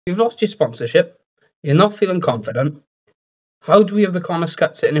You've lost your sponsorship. You're not feeling confident. How do we have the Connor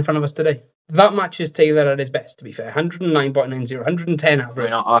Scutt sitting in front of us today? That matches Taylor at his best, to be fair. 109.90, 110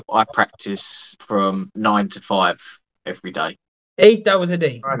 average. I practice from 9 to 5 every day. 8 hours a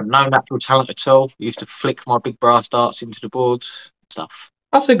day. No natural talent at all. I used to flick my big brass darts into the boards and stuff.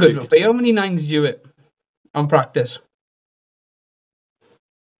 That's a good one. How many nines do you hit on practice?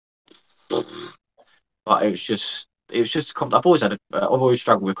 But it was just I've always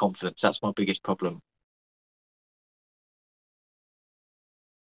struggled with confidence. That's my biggest problem.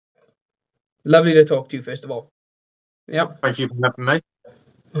 Lovely to talk to you, first of all. Yeah. Thank you for having me.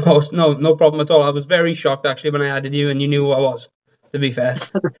 Oh, no problem at all. I was very shocked actually when I added you and you knew who I was, to be fair.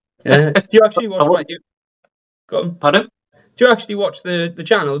 Do you actually watch Pardon? Do you actually watch the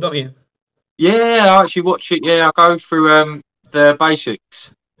channel, don't you? Yeah, I actually watch it. Yeah, I go through the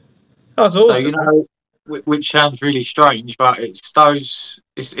basics. That's awesome. So, you know, which sounds really strange, but it's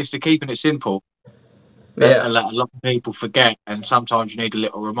the keeping it simple. Yeah. A lot of people forget, and sometimes you need a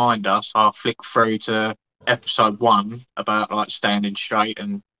little reminder. So I'll flick through to episode 1 about like standing straight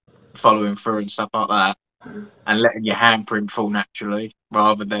and following through and stuff like that, and letting your handprint fall naturally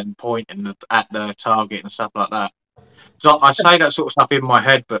rather than pointing at the target and stuff like that. So I say that sort of stuff in my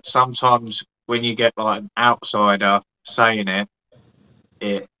head, but sometimes when you get like an outsider saying it,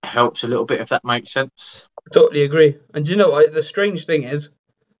 it helps a little bit, if that makes sense. Totally agree. And you know what? The strange thing is,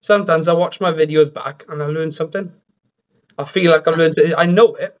 sometimes I watch my videos back and I learn something. I feel like I learned it. I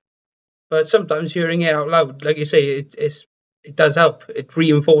know it, but sometimes hearing it out loud, like you say, it does help. It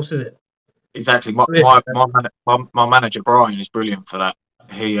reinforces it. Exactly. My manager Brian is brilliant for that.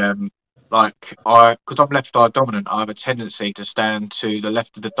 He because I'm left eye dominant, I have a tendency to stand to the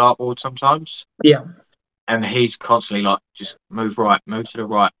left of the dartboard sometimes. Yeah. And he's constantly like, just move right, move to the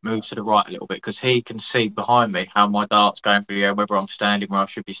right, move to the right a little bit, because he can see behind me how my dart's going through the air, whether I'm standing where I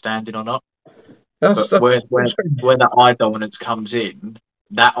should be standing or not. Where that eye dominance comes in,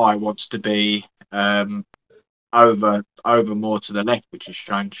 that eye wants to be over more to the left, which is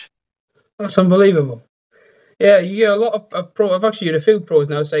strange. That's unbelievable. Yeah, you get a lot of pro. I've actually heard a few pros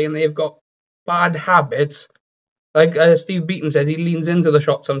now saying they've got bad habits. Like Steve Beaton says, he leans into the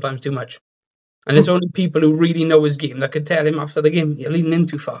shot sometimes too much. And it's only people who really know his game that could tell him after the game, you're leaning in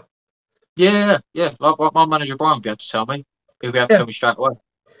too far. Yeah. Like my manager Brian will be able to tell me. He'll be able to tell me straight away.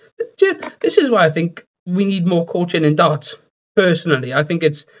 This is why I think we need more coaching in darts. Personally, I think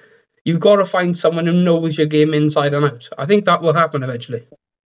you've got to find someone who knows your game inside and out. I think that will happen eventually.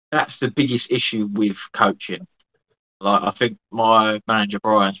 That's the biggest issue with coaching. Like, I think my manager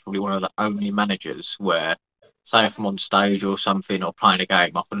Brian's probably one of the only managers where, say if I'm on stage or something or playing a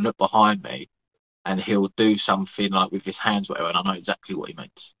game, I can look behind me and he'll do something like with his hands, whatever, and I know exactly what he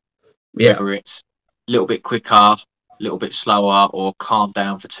means. Yeah. Whether it's a little bit quicker, a little bit slower, or calm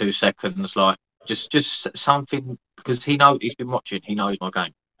down for 2 seconds, like just something, because he knows, he's been watching, he knows my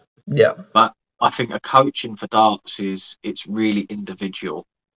game. Yeah. But I think a coaching for darts it's really individual.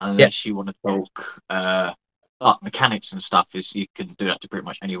 Unless you want to talk like mechanics and stuff, you can do that to pretty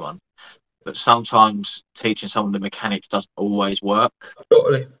much anyone. But sometimes teaching someone the mechanics doesn't always work.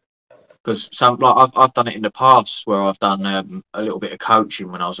 Totally. Because I've done it in the past where I've done a little bit of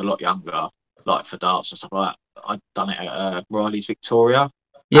coaching when I was a lot younger, like for darts and stuff like that. I'd done it at Riley's Victoria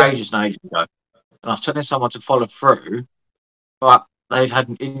ages and ages ago, and I was telling someone to follow through, but they'd had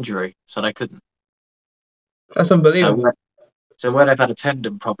an injury, so they couldn't. That's unbelievable. So where they've had a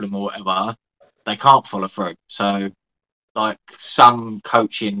tendon problem or whatever, they can't follow through. So, like, some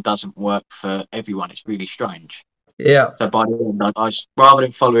coaching doesn't work for everyone. It's really strange. Yeah. So by the end, rather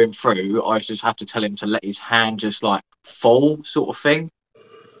than following through, I just have to tell him to let his hand just like fall, sort of thing.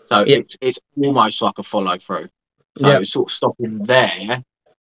 So it's almost like a follow through. So it's sort of stopping there,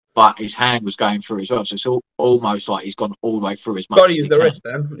 but his hand was going through as well. So it's almost like he's gone all the way through as much. Got to use the wrist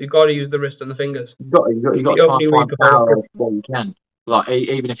then. You've got to use the wrist and the fingers. You've got to try and find power where you can. Like,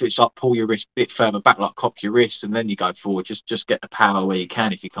 even if it's like pull your wrist a bit further back, like cock your wrist and then you go forward, just get the power where you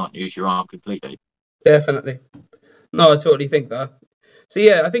can if you can't use your arm completely. Definitely. No, I totally think that. So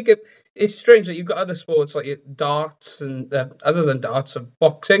yeah, I think it's strange that you've got other sports like darts and other than darts,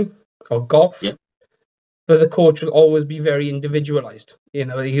 boxing or golf. Yeah. But the coach will always be very individualized. You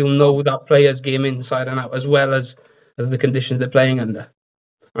know, he'll know that player's game inside and out, as well as the conditions they're playing under.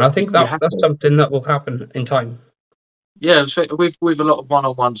 And I think that's something that will happen in time. Yeah, with a lot of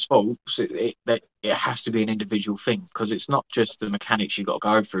one-on-one sports, it has to be an individual thing, because it's not just the mechanics you've got to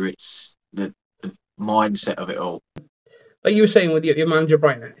go through; it's the mindset of it all. Like you were saying with your manager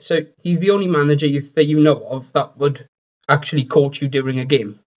Brian, so he's the only manager that you know of that would actually coach you during a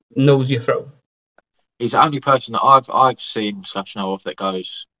game, knows your throw. He's the only person that I've seen / know of that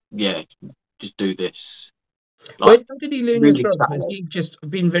goes yeah, just do this. Well, Like how did he learn you really from? Has subtly. he just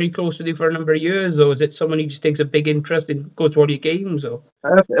been very close with you for a number of years, or is it someone who just takes a big interest in goes to all your games? Or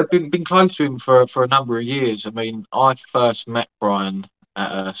I've been close to him for a number of years. I mean, I first met Brian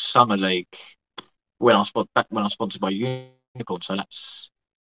at a summer league back when I was sponsored by Unicorn. So that's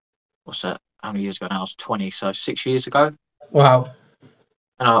what's that? How many years ago now? I was 20, so 6 years ago. wow,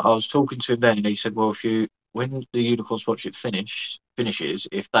 And I was talking to him then, and he said, "Well, when the Unicorn sponsorship finishes,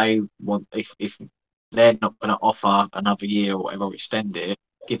 if they want, if they're not going to offer another year or whatever, or extend it,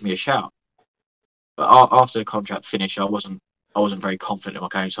 give me a shout." But after the contract finished, I wasn't very confident in my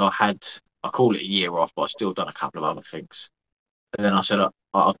game, so I call it a year off, but I still done a couple of other things. And then I said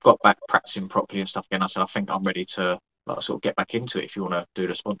I've got back practicing properly and stuff again. I said I think I'm ready to like sort of get back into it if you want to do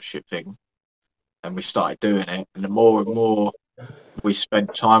the sponsorship thing. And we started doing it, and the more and more we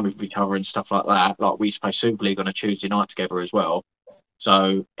spent time with each other and stuff like that. Like we used to play Super League on a Tuesday night together as well.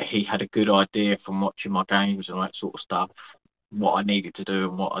 So he had a good idea from watching my games and all that sort of stuff, what I needed to do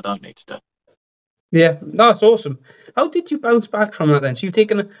and what I don't need to do. yeah, that's awesome. How did you bounce back from that then? So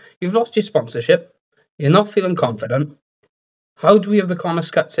you've lost your sponsorship, you're not feeling confident. How do we have the Connor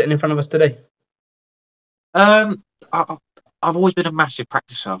Scutt sitting in front of us today? Um, I, I've always been a massive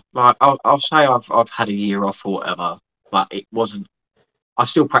practicer. Like I'll say I've had a year off or whatever, but it wasn't. I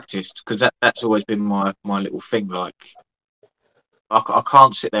still practiced because that's always been my little thing. Like I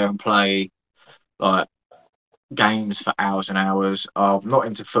can't sit there and play like games for hours and hours. I'm not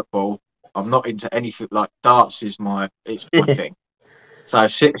into football. I'm not into anything. Like darts it's my thing. So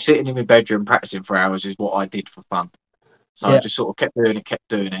sitting in my bedroom practicing for hours is what I did for fun. So I Yeah, just sort of kept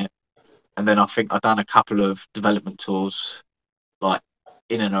doing it, and then I think I've done a couple of development tours, like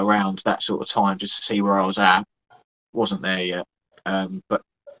in and around that sort of time, just to see where I was at. Wasn't there yet, but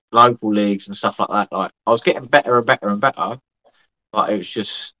local leagues and stuff like that. Like I was getting better and better and better, but it was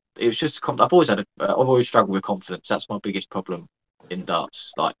just I've always struggled with confidence. That's my biggest problem in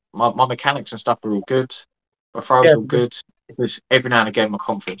darts. Like my mechanics and stuff are all good, my yeah. throws all good. Because every now and again my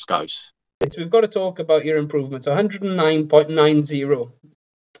confidence goes. So we've got to talk about your improvements. 109.90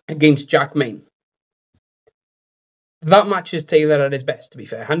 against Jack Main. That matches Taylor at his best, to be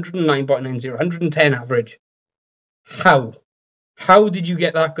fair. 109.90, 110 average. How? How did you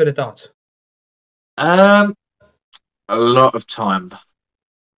get that good at darts? Um, a lot of time.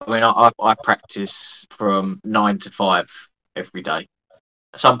 I mean, I practice from 9 to 5 every day.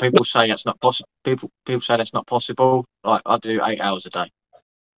 Some people say that's not possible. People say that's not possible. Like I do 8 hours a day.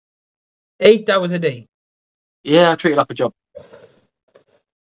 8 hours a day. Yeah, I treat it like a job.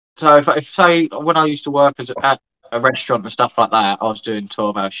 So if say when I used to work at a restaurant and stuff like that, I was doing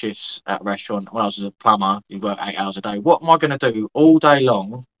 12-hour shifts at a restaurant. When I was a plumber, you work 8 hours a day. What am I going to do all day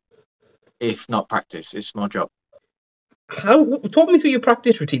long if not practice? It's my job. How? Talk me through your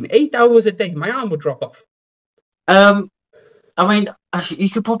practice routine. 8 hours a day. My arm would drop off. Um, I mean, you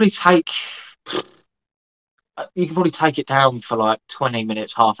could probably take it down for like 20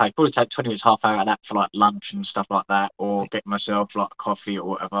 minutes, half hour. Probably take 20 minutes, half hour of that for like lunch and stuff like that, or get myself like coffee or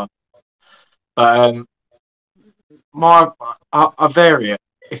whatever. But I vary it.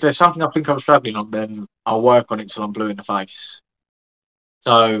 If there's something I think I'm struggling on, then I'll work on it till I'm blue in the face.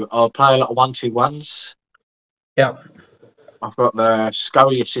 So I'll play a lot of 1-2-1s. Yeah. I've got the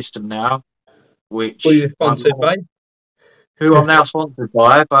Scolia system now, Who which you're sponsored by? who I'm now sponsored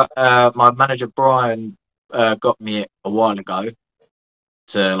by, but my manager Brian got me it a while ago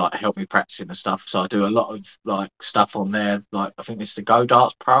to like help me practicing and stuff. So I do a lot of like stuff on there. Like I think it's the Go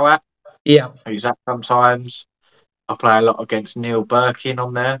Darts Pro app. Yeah, I use that sometimes. I play a lot against Neil Birkin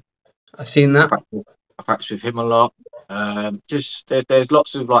on there. I've seen I that. practice, I practice with him a lot. Just there's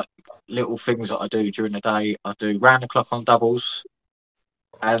lots of like little things that I do during the day. I do round the clock on doubles,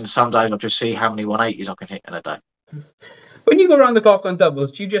 and some days I'll just see how many 180s I can hit in a day. When you go around the clock on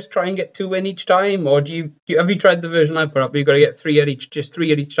doubles, do you just try and get two in each time, or have you tried the version I put up? Where you got to get just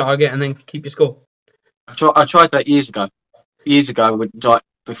three at each target, and then keep your score. I tried that years ago. Years ago, like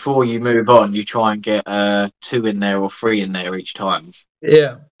before you move on, you try and get two in there or three in there each time.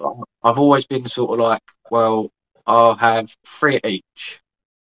 Yeah, But I've always been sort of like, well, I'll have three at each,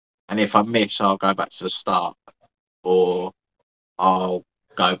 and if I miss, I'll go back to the start, or I'll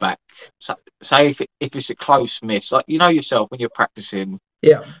go back. So, say if it's a close miss, like you know yourself when you're practicing.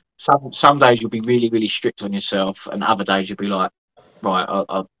 yeah. Some days you'll be really really strict on yourself, and other days you'll be like, right,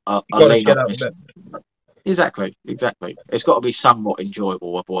 I'll You got to lean chill off out a bit. missing. Exactly. It's got to be somewhat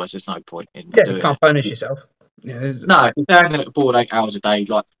enjoyable, otherwise there's no point in Yeah, you doing can't it. punish yourself. Yeah, No, if you're hanging at the board 8 hours a day,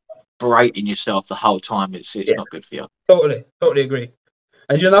 like berating yourself the whole time, it's yeah, not good for you. totally agree.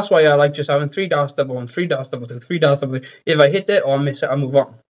 And that's why I like just having three darts double one, three darts double two, three darts double three. If I hit it or I miss it, I move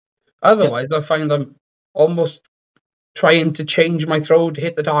on. Otherwise, I find I'm almost trying to change my throw to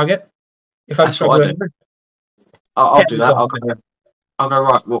hit the target. If I'm That's what I struggling, do. I'll do that. technical. I'll go,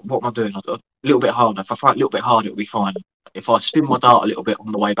 right, what am I doing? I'll do a little bit harder. If I fight a little bit harder, it'll be fine. If I spin my dart a little bit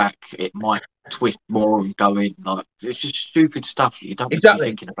on the way back, it might twist more and go in. Like, it's just stupid stuff that you don't need to be Exactly.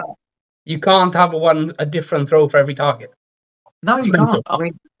 thinking about. You can't have a different throw for every target. No, It's you mental. can't. I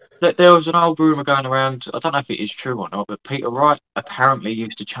mean, there was an old rumour going around. I don't know if it is true or not, but Peter Wright apparently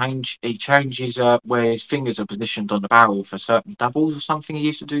used to change. He changes where his fingers are positioned on the barrel for certain doubles or something he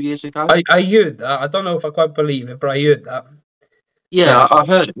used to do years ago. I heard that. I don't know if I quite believe it, but I heard that. Yeah, Yeah. I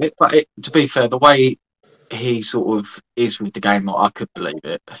heard of it, but to be fair, the way he sort of is with the game, I could believe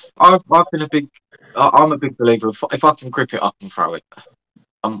it. I've been a big, I'm a big believer of if I can grip it, I can throw it.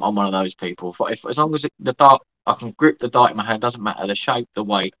 I'm one of those people. If as long as the dart, I can grip the dart in my hand, doesn't matter the shape, the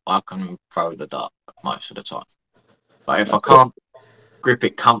weight, I can throw the dart most of the time. But if I That's good. can't grip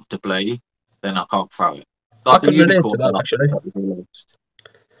it comfortably, then I can't throw it. I Like the can relate to unicorn that dart actually. that was released.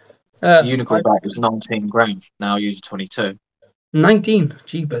 The I, unicorn dart was 19 grams. Now I use 22. 19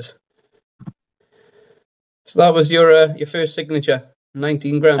 jeepers. So that was your first signature,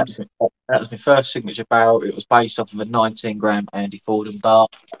 19 grams. That was my first signature barrel. It was based off of a 19-gram Andy Fordham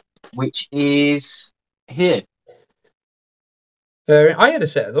dart, which is here. I had a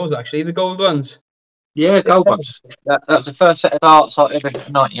set of those actually, the gold ones. Yeah, gold ones. That was the first set of darts I ever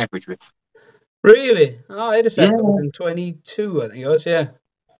hit 90 average with. Really? Oh, I had a set Yeah. of those in 22, I think it was, yeah.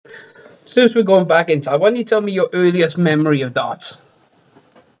 Since we're going back in time, why don't you tell me your earliest memory of darts?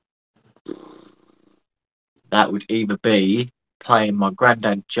 That would either be playing my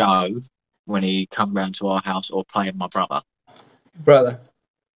granddad Joe when he come round to our house, or playing my brother. Brother.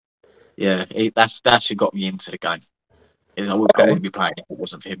 Yeah, that's who got me into the game. I wouldn't be playing if it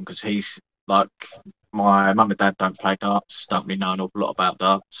wasn't for him, because he's like, my mum and dad don't play darts, don't really know an awful lot about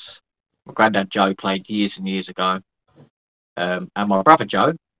darts. My granddad Joe played years and years ago, and my brother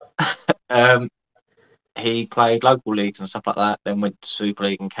Joe, he played local leagues and stuff like that. Then went to Super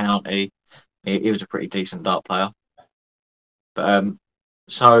League and County. He was a pretty decent dart player. But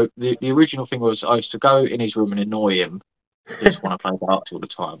so the original thing was I used to go in his room and annoy him. Just want to play darts all the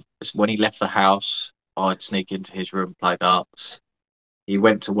time. When he left the house, I'd sneak into his room, play darts. He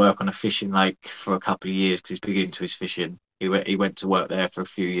went to work on a fishing lake for a couple of years because he's big into his fishing. He went to work there for a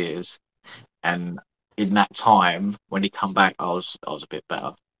few years, and in that time, when he come back, I was a bit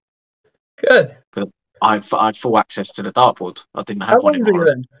better. Good. But I'd full access to the dartboard. I didn't How have one old in were my you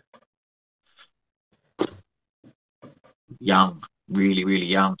room. then? Young, really, really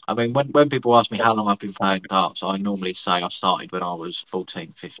young. I mean, when people ask me how long I've been playing darts, I normally say I started when I was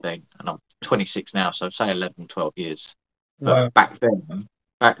 14, 15, and I'm 26 now, so say 11, 12 years. But Wow. back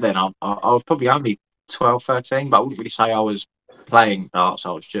then, I was probably only 12, 13, but I wouldn't really say I was playing darts.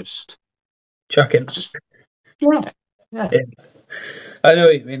 I was just, Chucking. yeah. I know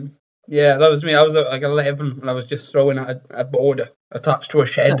what you mean. Yeah, that was me. I was like 11 and I was just throwing at a board attached to a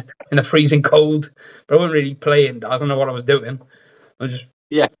shed in the freezing cold. But I wasn't really playing. I don't know what I was doing. I was just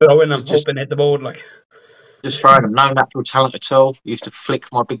throwing them, hoping to hit the board. Like, just throwing them. No natural talent at all. Used to flick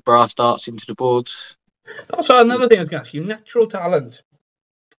my big brass darts into the boards. that's another thing I was going to ask you. Natural talent.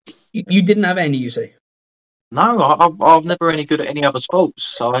 You didn't have any, you say? No, I'm never any good at any other sports,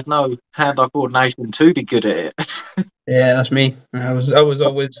 so I had no hand-eye coordination to be good at it. Yeah, that's me. I was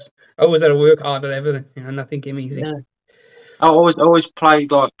always had to work hard at everything. Nothing came easy. Yeah. I always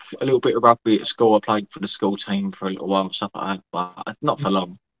played like a little bit of rugby at school. I played for the school team for a little while and stuff like that, but not for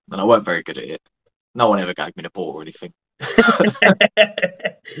long. And I weren't very good at it. No one ever gave me the ball or anything.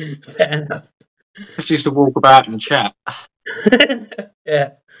 Fair enough. I just used to walk about and chat.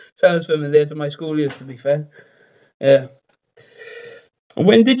 Yeah, sounds familiar to my school years, to be fair. Yeah.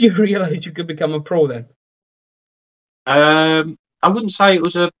 When did you realise you could become a pro then? I wouldn't say it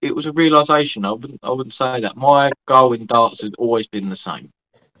was a realization. I wouldn't say that. My goal in darts has always been the same,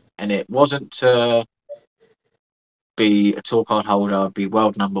 and it wasn't to be a tour card holder, be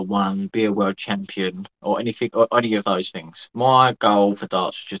world number one, be a world champion, or anything, or any of those things. My goal for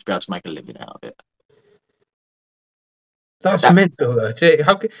darts was just to be able to make a living out of it. That's mental, though.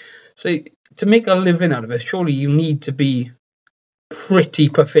 So to make a living out of it, surely you need to be pretty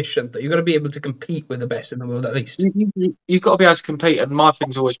proficient. You've got to be able to compete with the best in the world, at least. You've got to be able to compete, and my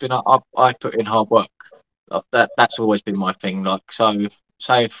thing's always been I put in hard work. That's always been my thing. Like, so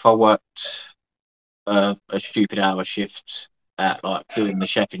say if I worked a stupid hour shift at like doing the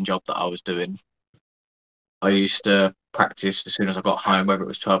chefing job that I was doing, I used to practice as soon as I got home, whether it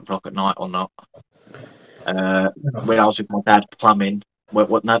was 12 o'clock at night or not. When I was with my dad plumbing,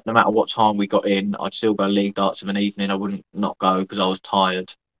 no matter what time we got in, I'd still go league darts of an evening. I wouldn't not go because I was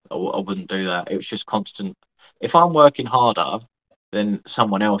tired. I wouldn't do that. It was just constant. If I'm working harder than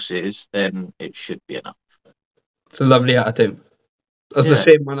someone else is, then it should be enough. It's a lovely attitude. That's the Yeah.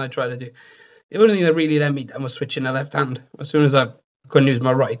 same one I try to do. The only thing that really let me down was switching the left hand. As soon as I couldn't use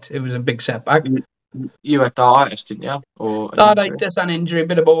my right, it was a big setback. You had dartitis, didn't you? Or an injury? Dartitis and injury, a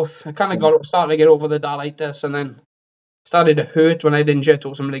bit of both. I kind of Yeah. started to get over the dartitis, and then started to hurt when I'd injured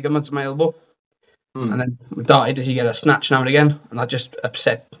tore some ligaments in my elbow. Mm. And then with dartitis, you get a snatch now and again, and that just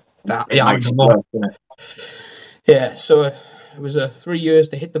upset that. It makes it worse, doesn't it? Yeah, so it was 3 years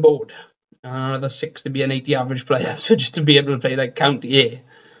to hit the board, and another 6 to be an 80 average player. So just to be able to play like county A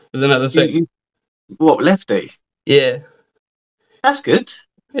was another 6. What, lefty? Yeah. That's good.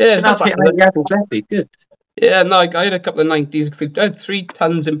 Yeah, it's not bad. The average lefty, good. Yeah, no, I had a couple of 90s. I had 3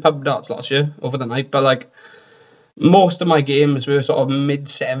 tons in pub darts last year over the night, but like most of my games were sort of mid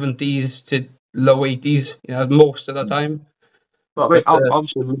 70s to low 80s. You know, most of the time. But I'm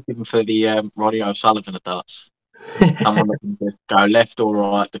still looking for the Ronnie O'Sullivan of darts. Someone that can just go left or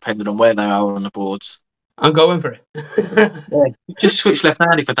right, depending on where they are on the boards. I'm going for it. Yeah, just switch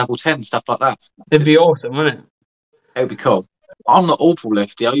left-handed for double 10, stuff like that. It'd be awesome, wouldn't it? It would be cool. I'm not awful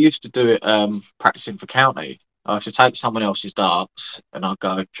lefty. I used to do it practicing for county. I used to take someone else's darts and I'd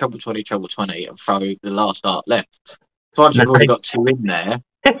go treble 20, and throw the last dart left. So once you've already got 2 in there,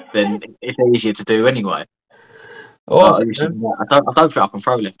 then it's easier to do anyway. Awesome. I don't think I can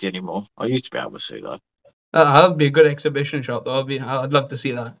throw lefty anymore. I used to be able to, though. That'd be a good exhibition shot, though. I'd love to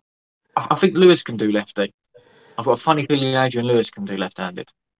see that. I think Lewis can do lefty. I've got a funny feeling Adrian Lewis can do left-handed.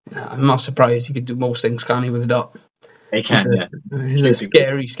 I'm not surprised. He could do most things, can't he, with a dart? He can, yeah. He's a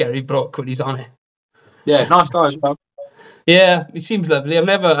scary, scary bloke when he's on it. Yeah, nice guy as well. Yeah, he seems lovely.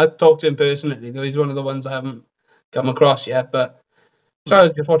 I've talked to him personally, though. He's one of the ones I haven't come across yet. But so I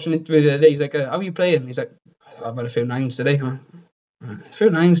was just watching an interview the other day. He's like, "How are you playing?" He's like, "I've had a few 9s today." A few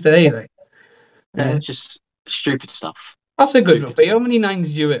 9s today, like. Yeah, just stupid stuff. That's a good one for you. How many 9s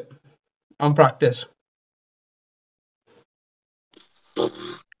do you hit on practice?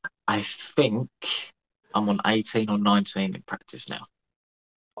 I think I'm on 18 or 19 in practice now.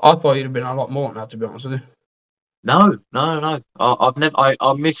 I thought you'd have been a lot more than that, to be honest with you. No.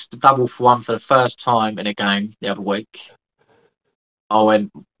 I missed the double for one for the first time in a game the other week. I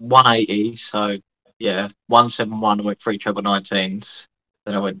went 180, so yeah, 171. I went 3 treble 19s.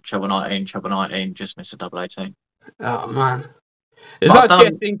 Then I went treble 19, just missed a double 18. Oh man, is that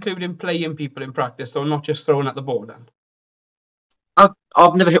just including playing people in practice, or not just throwing at the board? Then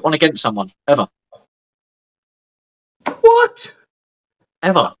I've never hit one against someone ever. What?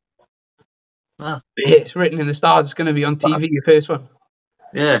 Ever? No. Yeah, it's written in the stars. It's going to be on TV. Your first one.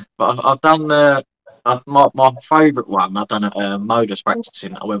 Yeah, but I've done my favourite one. I've done a modus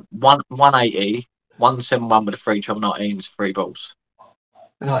practicing. I went 180, 171 with a 3 treble 19s, 3 balls.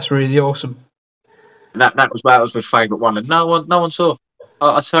 Oh, that's really awesome. That was my favourite one, and no one saw.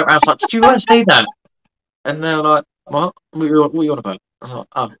 I turned around, I was like, "Did you want to see that?" And they're like, "What? What are you on about?" I was like,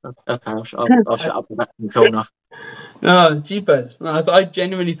 "Oh, okay, I'll shut up back in the corner." No, jeepers! No, I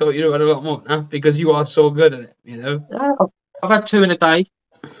genuinely thought you'd have had a lot more now because you are so good at it. You know. Yeah, I've had 2 in a day.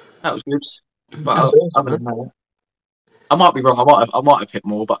 That was good. But that's awesome, other than that, I might be wrong. I might have hit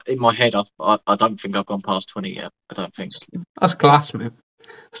more, but in my head, I don't think I've gone past 20 yet. I don't think. That's class, man.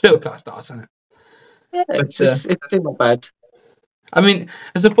 Still class darts, isn't it? Yeah, it's still not bad. I mean,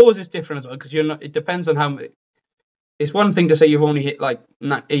 I suppose it's different as well because you're not. It depends on how many. It's one thing to say you've only hit like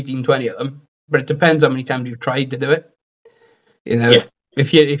 18, 20 of them, but it depends how many times you've tried to do it. You know,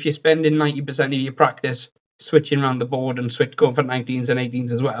 if you're spending 90% of your practice switching around the board and going for 19s and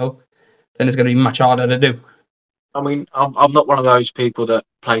 18s as well, then it's going to be much harder to do. I mean, I'm not one of those people that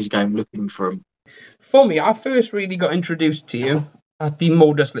plays a game looking for them. For me, I first really got introduced to you at the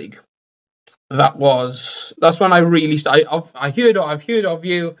Modus League. That's when I really started. I've heard of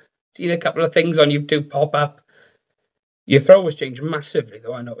you, seen a couple of things on YouTube pop up. Your throw has changed massively,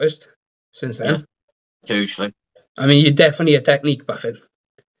 though, I noticed since then. Yeah, hugely. I mean, you're definitely a technique buffet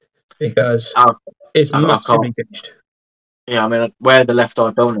because it's massively changed. Yeah, I mean, where the left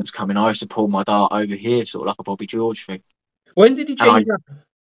eye dominance coming, I used to pull my dart over here, sort of like a Bobby George thing. When did you change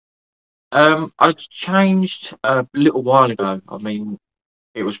that? I changed a little while ago. I mean,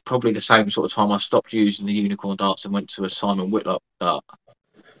 it was probably the same sort of time I stopped using the unicorn darts and went to a Simon Whitlock dart.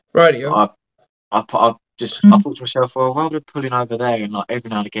 Right. I thought to myself, well, rather than pulling over there and like every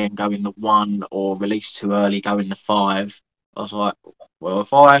now and again go in the 1 or release too early, go in the 5, I was like, well,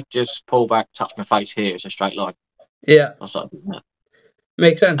 if I just pull back, touch my face here, it's a straight line. Yeah. I was like, yeah.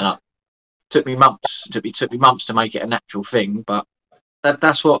 Makes sense. Took me months to make it a natural thing, but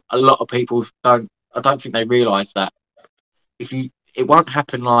that's what a lot of people don't. I don't think they realise that if it won't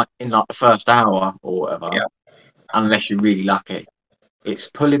happen like in like the first hour or whatever, Yeah. unless you're really lucky. It's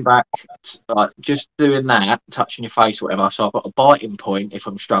pulling back, like just doing that, touching your face, or whatever. So I've got a biting point if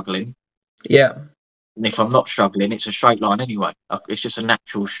I'm struggling, Yeah. and if I'm not struggling, it's a straight line anyway. Like, it's just a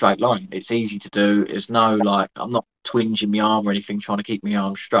natural straight line. It's easy to do. There's no like, I'm not twinging my arm or anything, trying to keep my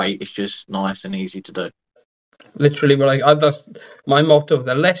arm straight. It's just nice and easy to do. Literally, that's my motto.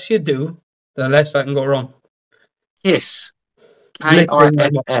 The less you do, the less that can go wrong. Kiss, Literally my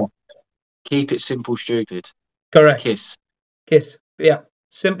motto. KISS. Keep it simple, stupid. Correct. Kiss. Kiss. Yeah.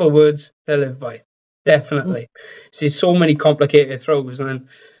 Simple words to live by. Definitely. See so many complicated throws, and then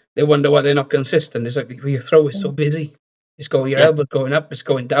they wonder why they're not consistent. It's like your throw is so busy. Your Yeah. elbow's going up, it's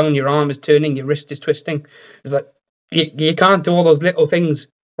going down, your arm is turning, your wrist is twisting. It's like you can't do all those little things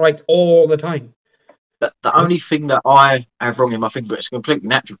right all the time. The only thing that I have wrong in my thing, but it's a completely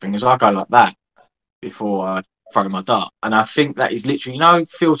natural thing, is I go like that before I throw my dart. And I think that is literally,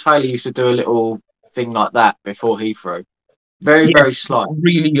 Phil Taylor used to do a little thing like that before he threw. Very, very Yes, slight.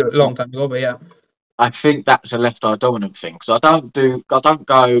 really a long time ago, but yeah. I think that's a left eye dominant thing, because I don't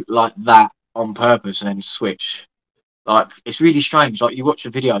go like that on purpose and then switch. Like, it's really strange. Like, you watch the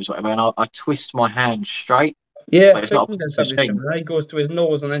videos, whatever, and I twist my hand straight, Yeah, but it's not Clayton a does purpose something thing. similar. He goes to his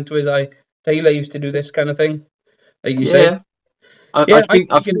nose and then to his eye. Taylor used to do this kind of thing, like you said. Yeah, I Yeah, I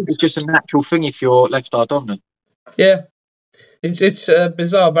think think it it's is. just a natural thing if you're left eye dominant. Yeah, it's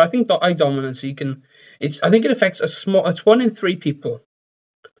bizarre, but I think the eye dominance you can. I think it affects a small. It's 1 in 3 people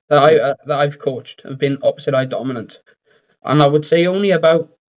that I've coached have been opposite eye dominant, and I would say only about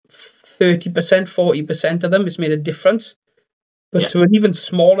 30%, 40% of them it's made a difference. But Yeah. to an even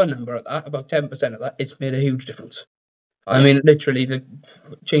smaller number of that, about 10% of that, it's made a huge difference. I Yeah. mean, literally, they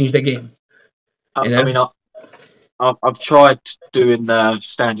changed the game. You I know? mean, I've tried doing the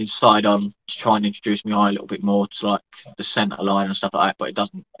standing side on to try and introduce my eye a little bit more to like the centre line and stuff like that, but it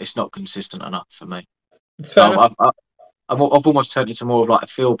doesn't. It's not consistent enough for me. It's fair So enough. I've almost turned into more of like a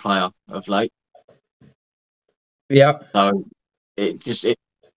field player of late. Yeah. So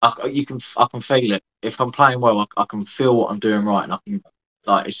I can feel it. If I'm playing well, I can feel what I'm doing right, and I can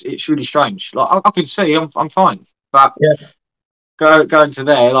like it's really strange. Like I can see I'm fine, but Yeah. going to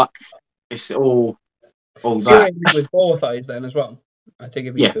there like it's all So you're that. aiming with both eyes then as well. I take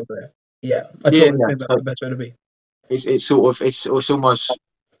it you Yeah, feel there. Yeah, I yeah, totally yeah. think that's So the best way to be. it's sort of it's almost.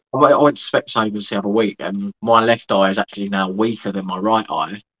 I went to Specsavers the other week, and my left eye is actually now weaker than my right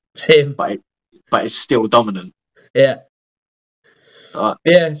eye, Same. but it's still dominant. Yeah. Uh,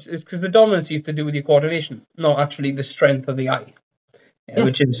 Yeah, it's because the dominance used to do with your coordination, not actually the strength of the eye, yeah,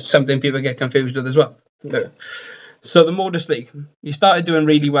 which is something people get confused with as well. Yeah. So the Modus League, you started doing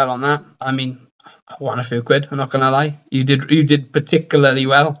really well on that. I mean, I won a few quid. I'm not gonna lie, you did particularly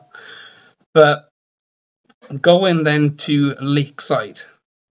well. But going then to Lakeside,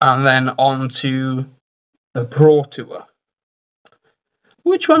 and then on to the Pro Tour.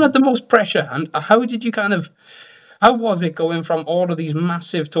 Which one had the most pressure, and how did you how was it going from all of these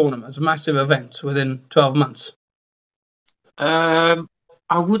massive tournaments, massive events within 12 months? I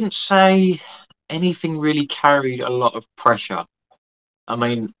wouldn't say anything really carried a lot of pressure. I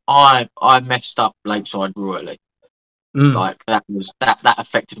mean, I messed up Lakeside royally. Like that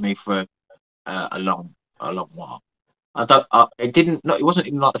affected me for a long while. I don't. It didn't. No, it wasn't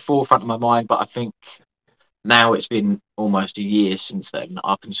in like the forefront of my mind, but I think now it's been almost a year since then.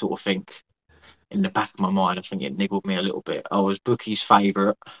 I can sort of think in the back of my mind. I think it niggled me a little bit. I was Bookie's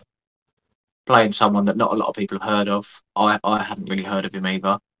favourite, playing someone that not a lot of people have heard of. I hadn't really heard of him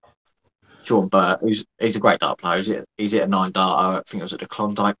either. Sean Burt, he's a great dart player. He's hit a 9 dart. I think it was at the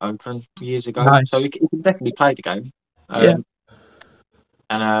Klondike Open years ago. So Nice. he can definitely play the game. Yeah.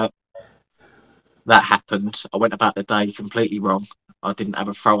 And that happened. I went about the day completely wrong. I didn't have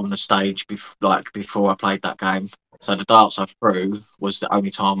a throw on the stage before I played that game. So the darts I threw was the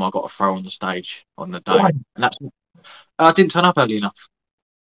only time I got a throw on the stage on the day, Why? and I didn't turn up early enough.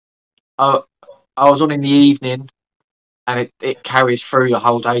 I was on in the evening, and it carries through the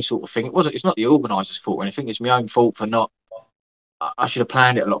whole day sort of thing. It's not the organiser's fault or anything. It's my own fault for not. I should have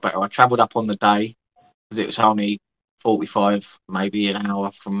planned it a lot better. I travelled up on the day because it was only 45, maybe an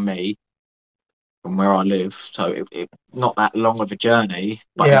hour from me, from where I live, so it not that long of a journey.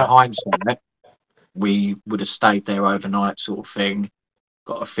 But in Yeah, hindsight, we would have stayed there overnight, sort of thing.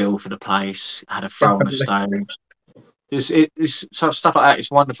 Got a feel for the place, had a throw on the definitely. stage. It's so stuff like that.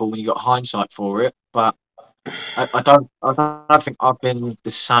 It's wonderful when you got hindsight for it, but I don't think I've been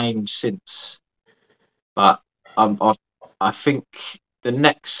the same since. But I think the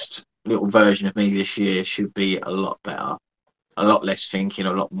next little version of me this year should be a lot better, a lot less thinking,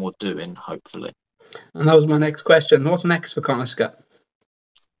 a lot more doing, hopefully. And that was my next question. What's next for Connor Scutt?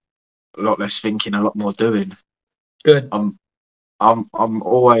 A lot less thinking, a lot more doing. Good. I'm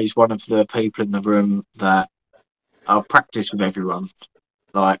always one of the people in the room that I'll practice with everyone.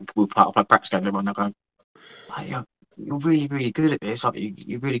 Like I'll play practice games with everyone. They'll go, "Hey, you're really, really good at this. Like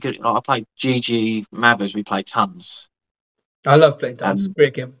you're really good." Like, I play GG Mathers. We play tons. I love playing tons.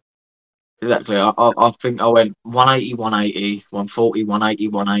 Great game. Exactly. I think I went 180, 180, 140, 180,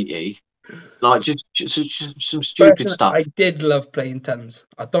 180. Like just some stupid stuff. I did love playing tons.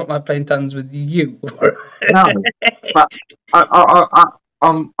 I don't like playing tons with you. No, but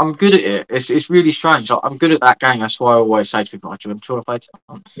I'm good at it. It's really strange. Like, I'm good at that game. That's why I always say to people, "Do you want to play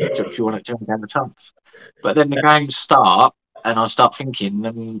tons? Do you want to game of tons?" But then the games start, and I start thinking,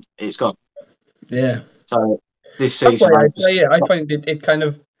 and it's gone. Yeah. So this That's season, why I play it. I find it kind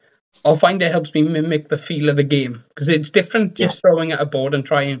of. I find it helps me mimic the feel of the game because it's different just throwing at a board and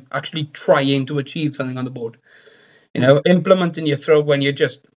actually trying to achieve something on the board. You know, implementing your throw when you're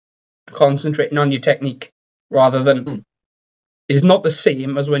just concentrating on your technique rather than is not the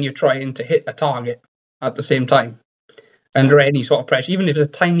same as when you're trying to hit a target at the same time under any sort of pressure, even if it's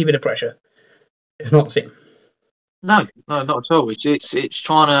a tiny bit of pressure. It's not the same. No, not at all. It's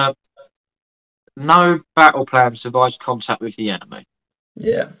trying to. No battle plan survives contact with the enemy.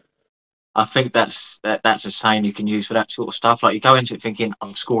 Yeah. I think that's a saying you can use for that sort of stuff. Like you go into it thinking,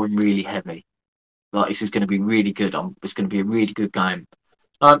 I'm scoring really heavy. Like this is going to be really good. It's going to be a really good game.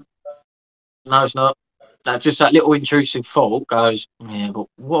 No, it's not. That little intrusive thought goes, yeah, but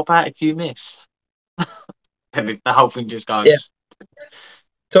what about if you miss? And the whole thing just goes. Yeah.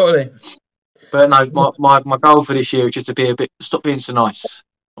 Totally. But no, my goal for this year is just to stop being so nice.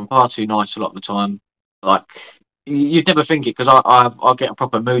 I'm far too nice a lot of the time. Like you'd never think it because I get a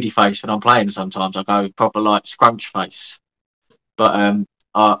proper moody face when I'm playing. Sometimes I go proper like scrunch face. But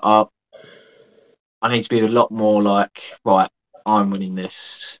I need to be a lot more like, right, I'm winning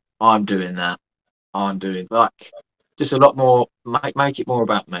this, I'm doing that, I'm doing like just a lot more make it more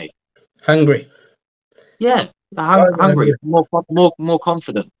about me. Hungry. Yeah, hungry, more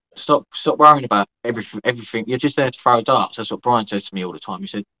confident. Stop worrying about everything. You're just there to throw darts. That's what Brian says to me all the time. He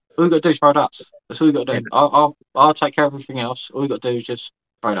said, all you got to do is throw darts. That's all you got to do. I'll take care of everything else. All you got to do is just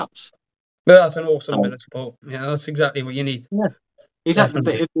throw darts. Well, that's an awesome bit of support. Yeah, that's exactly what you need. Yeah.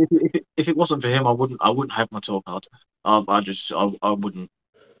 Exactly. If it wasn't for him, I wouldn't have my tour card. I wouldn't,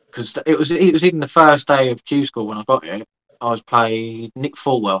 because it was even the first day of Q school when I got it. I was playing Nick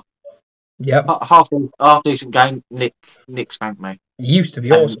Fulwell. Yep. Half decent game. Nick spanked me. He used to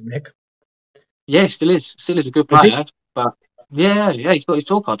be awesome, Nick. Yeah, still is a good player. But yeah, he's got his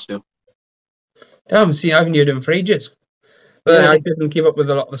tour card still. I haven't heard him for ages. But I didn't keep up with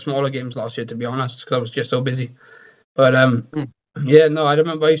a lot of the smaller games last year, to be honest, because I was just so busy. But yeah, no, I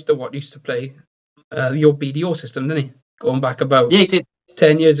remember I used to play your BDO system, didn't he? Going back about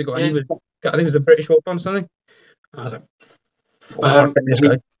 10 years ago. And I think it was a British Open or something. I was like, this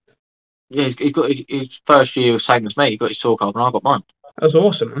guy. Yeah, he's got his first year, same as me. He got his tour card and I got mine. That's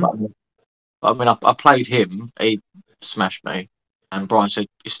awesome, man. I mean, I played him. He smashed me. And Brian said,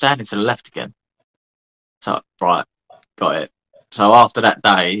 you're standing to the left again. So, right, got it. So after that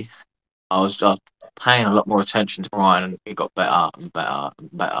day, I was paying a lot more attention to Brian, and it got better and better and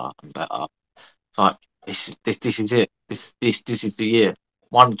better and better. It's like this is it. This is the year.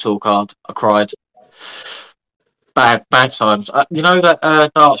 Won the tour card. I cried. Bad times. You know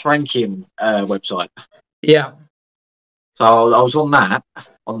that darts ranking website. Yeah. So I was on that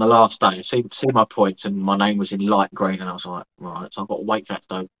on the last day. See my points, and my name was in light green, and I was like, right. So I've got to wait for that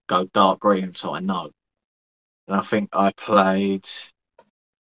to go dark green, so I know. And I think I played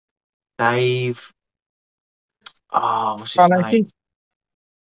Dave. Oh, what's his name?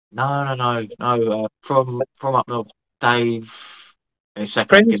 No. From up north, Dave. His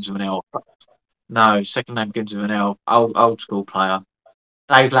second name begins with an L. No, second name begins with an L. Old school player.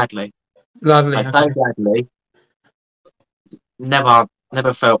 Dave Ladley. Okay. Dave Ladley.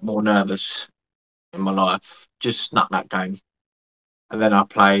 Never felt more nervous in my life. Just snuck that game. And then I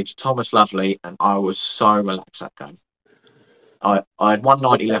played Thomas Lovely, and I was so relaxed that game. I had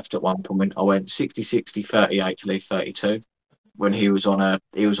 190 left at one point. I went 60-60, 38 to leave 32. When he was on a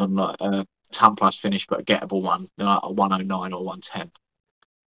 10 plus finish, but a gettable one, like a 109 or 110.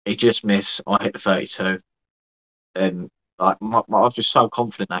 He just missed. I hit the 32, and like I was just so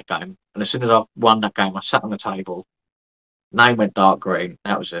confident that game. And as soon as I won that game, I sat on the table. Name went dark green.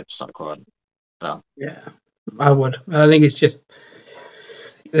 That was it. Started crying. Done. Yeah, I would. I think it's just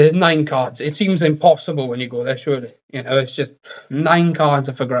there's 9 cards. It seems impossible when you go there. Surely, it's just 9 cards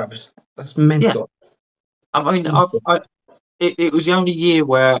are for grabs. That's mental. Yeah. I mean, it was the only year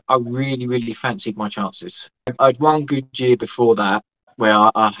where I really, really fancied my chances. I had one good year before that where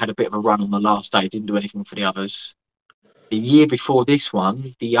I had a bit of a run on the last day, didn't do anything for the others. The year before this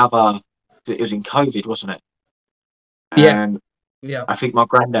one, it was in COVID, wasn't it? Yes. And Yeah. I think my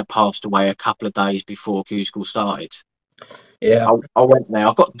granddad passed away a couple of days before Q School started. Yeah. I went there.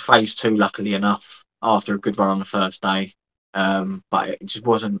 I got to phase 2, luckily enough, after a good run on the first day. But it just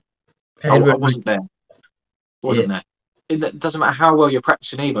wasn't. I wasn't there. Yeah. Wasn't there. It doesn't matter how well you're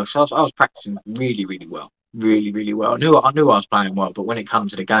practicing either. So I was practicing really, really well, really, really well. I knew I was playing well, but when it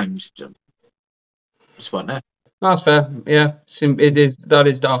comes to the games, it just wasn't there. That's fair. Yeah. It is. That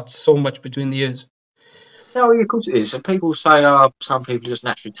is darts. So much between the years. No, yeah, of course it is. And people say, some people are just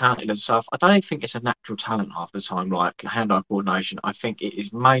naturally talented and stuff. I don't think it's a natural talent half the time, like hand-eye coordination. I think it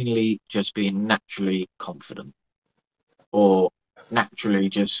is mainly just being naturally confident, or naturally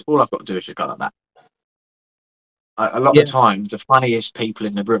just all I've got to do is just go like that. A lot Yeah. of the time, the funniest people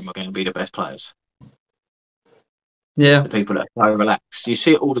in the room are going to be the best players. Yeah. The people that are so relaxed. You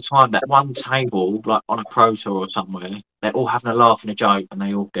see it all the time. That one table, like on a pro tour or somewhere, they're all having a laugh and a joke, and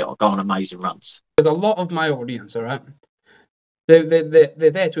they all go on amazing runs. There's a lot of my audience, all right. They're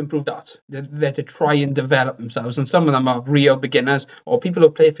there to improve darts. They're there to try and develop themselves, and some of them are real beginners or people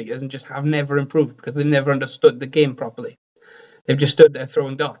who play for years and just have never improved because they've never understood the game properly. They've just stood there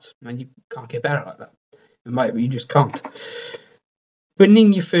throwing darts, and you can't get better like that. You just can't.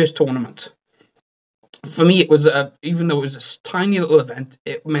 Winning your first tournament, for me, it was even though it was a tiny little event,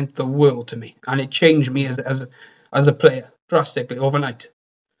 it meant the world to me, and it changed me as a player drastically overnight.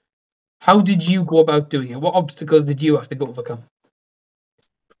 How did you go about doing it? What obstacles did you have to overcome?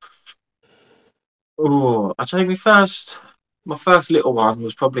 Oh, I tell you, my first little one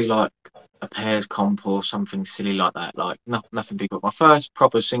was probably like a pairs comp or something silly like that. Like nothing big. But my first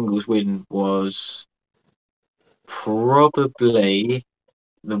proper singles win was probably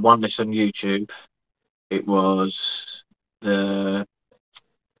the one that's on YouTube. It was the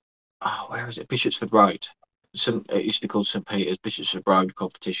where is it? Bishopsford Road. It used to be called St Peter's Bishopsford Road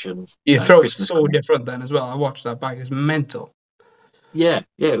competition. You throw it Christmas so comp. different then as well. I watched that back. It's mental. Yeah,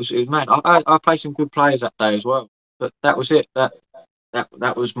 it was mad. I played some good players that day as well. But that was it. That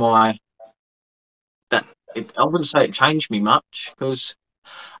was my I wouldn't say it changed me much because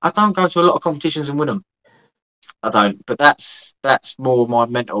I don't go to a lot of competitions and win them. I don't. But that's more my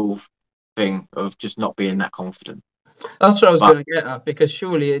mental thing of just not being that confident. That's what I was going to get at, because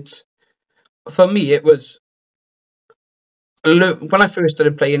surely it's, for me, it was, when I first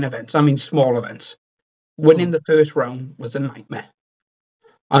started playing events, I mean small events, winning the first round was a nightmare.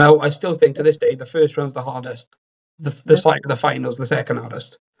 And I still think to this day, the first round's the hardest. The finals, the second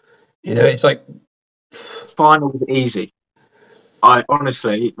hardest. You know, it's like... Finals easy. I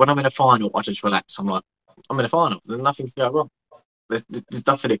honestly, when I'm in a final, I just relax. I'm like, I'm in a final. There's nothing to go wrong. There's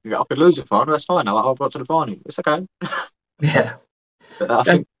nothing that can go. I could lose a final. That's fine. I've got to the final. It's okay. Yeah. But I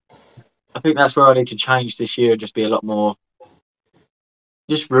think that's where I need to change this year and just be a lot more,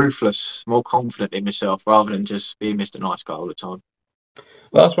 just ruthless, more confident in myself rather than just being Mr. Nice Guy all the time.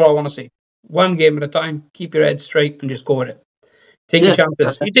 Well, that's what I want to see. One game at a time. Keep your head straight and just go with it. Take your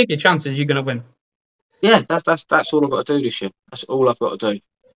chances. You take your chances, you're going to win. Yeah, that's all I've got to do this year. That's all I've got to do.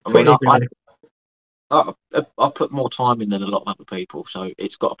 I Totally mean, I put more time in than a lot of other people, so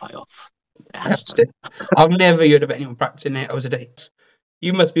it's got to pay off. I've never heard of anyone practicing 8 hours a day.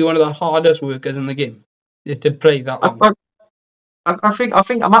 You must be one of the hardest workers in the game to play that long. I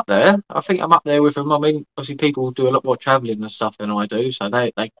think I'm up there. I think I'm up there with them. I mean, obviously people do a lot more travelling and stuff than I do, so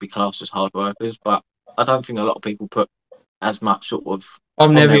they could be classed as hard workers. But I don't think a lot of people put as much sort of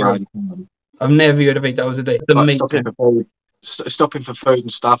I've never heard of 8 hours a day. It's amazing. Stopping for food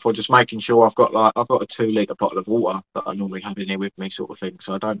and stuff, or just making sure I've got a 2-litre bottle of water that I normally have in here with me, sort of thing.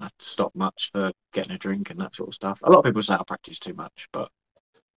 So I don't have to stop much for getting a drink and that sort of stuff. A lot of people say I practice too much, but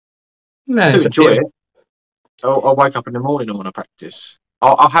I do enjoy it. I'll wake up in the morning and want to practice.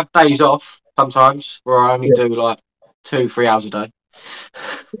 I'll have days off sometimes where I only do like 2-3 hours a day.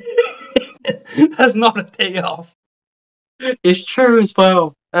 That's not a day off. It's true as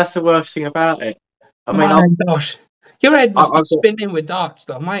well. That's the worst thing about it. I mean, my gosh, your head must be spinning with darts,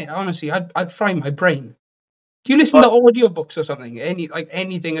 though. Honestly, I'd fry my brain. Do you listen to audiobooks or something?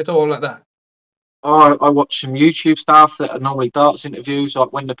 Anything at all like that? I watch some YouTube stuff that are normally darts interviews,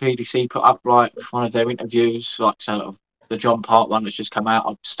 like when the PDC put up like one of their interviews, like the John Park one that's just come out.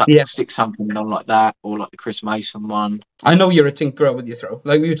 I've stick something on like that, or like the Chris Mason one. I know you're a tinkerer with your throw.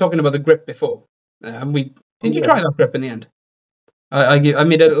 Like we were talking about the grip before, and did you try that grip in the end? I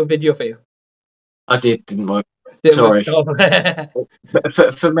made a little video for you. I didn't work. Sorry.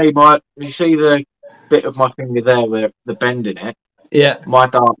 For me, you see bit of my finger there where the bend in it, Yeah. my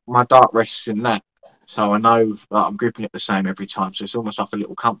dart rests in that. So I know that I'm gripping it the same every time. So it's almost like a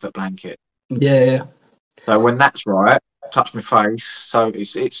little comfort blanket. Yeah. So when that's right, touch my face. So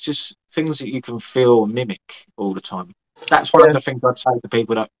it's just things that you can feel and mimic all the time. That's one of the things I'd say to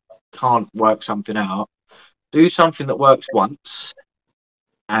people that can't work something out. Do something that works once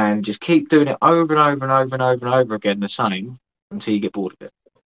and just keep doing it over and over and over and over and over again the same until you get bored of it.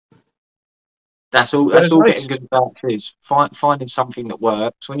 That's all getting good at that is finding something that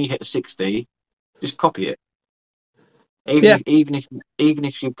works. When you hit a 60, just copy it. Even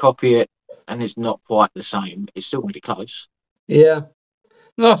if you copy it and it's not quite the same, it's still really close. Yeah.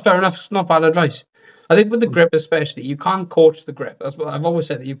 No, fair enough. It's not bad advice. I think with the grip especially, you can't coach the grip. That's what I've always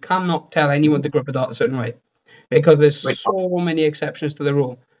said, that you cannot tell anyone to grip a dart a certain way, because there's so many exceptions to the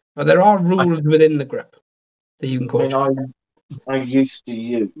rule. But there are rules within the grip that you can coach. I used to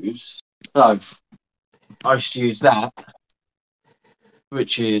use that,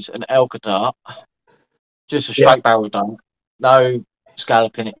 which is an Elka dart, just a straight barrel dart, no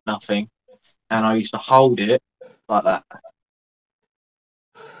scallop in it, nothing. And I used to hold it like that.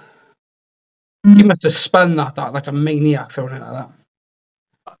 You must have spun that dart like a maniac throwing it like that.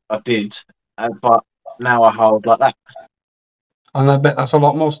 I did, but now I hold like that. And I bet that's a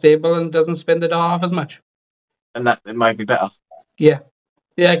lot more stable and doesn't spin the dart half as much. And that it made me better. Yeah,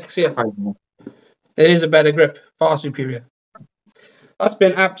 I can see it. It is a better grip, far superior. That's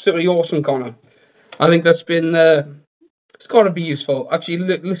been absolutely awesome, Connor. I think that's been, it's got to be useful.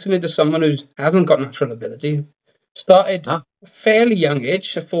 Actually, listening to someone who hasn't got natural ability, started fairly young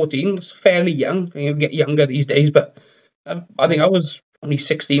age, 14, it's fairly young. You get younger these days, but I think I was only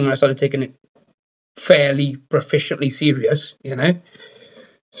 16 when I started taking it fairly proficiently serious, you know.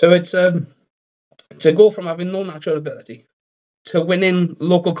 So it's to go from having no natural ability to winning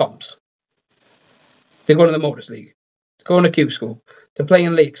local comps, to going to the Modus League, to going to Q School, to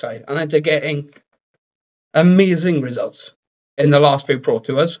playing Lakeside, and then to getting amazing results in the last few Pro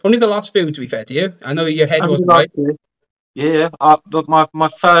Tours. Only the last few, to be fair to you. I know your head wasn't right. Yeah, but my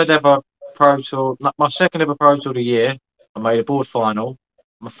third ever Pro Tour, my second ever Pro Tour of the year, I made a board final.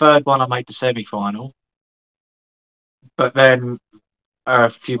 My third one, I made the semi-final. But then a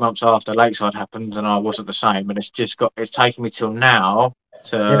few months after, Lakeside happened, and I wasn't the same. And it's taken me till now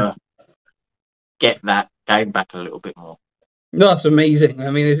to get that game back a little bit more. No, that's amazing.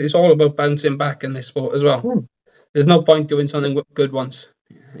 I mean, it's all about bouncing back in this sport as well. There's no point doing something good once.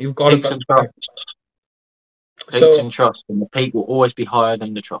 You've got to bounce back. Peaks and trust, and the peak will always be higher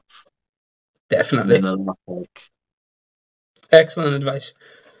than the trough. Definitely. Excellent advice.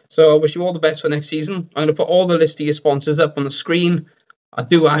 So I wish you all the best for next season. I'm going to put all the list of your sponsors up on the screen. I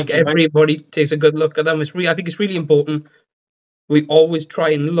do ask everybody to take a good look at them. I think it's really important. We always try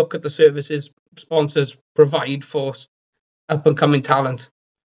and look at the services sponsors provide for up-and-coming talent.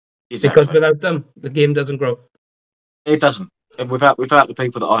 Exactly. Because without them, the game doesn't grow. It doesn't. And without the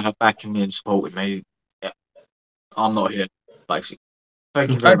people that I have backing me and supporting me, I'm not here, basically.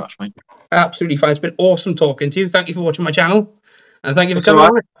 Thank you very much, mate. Absolutely fine. It's been awesome talking to you. Thank you for watching my channel. And thank you for coming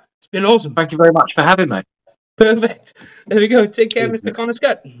on. It's been awesome. Thank you very much for having me. Perfect. There we go. Take care, Mr. Connor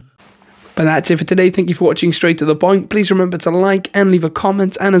Scutt. But that's it for today. Thank you for watching Straight to the Point. Please remember to like and leave a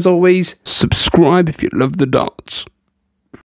comment. And as always, subscribe if you love the darts.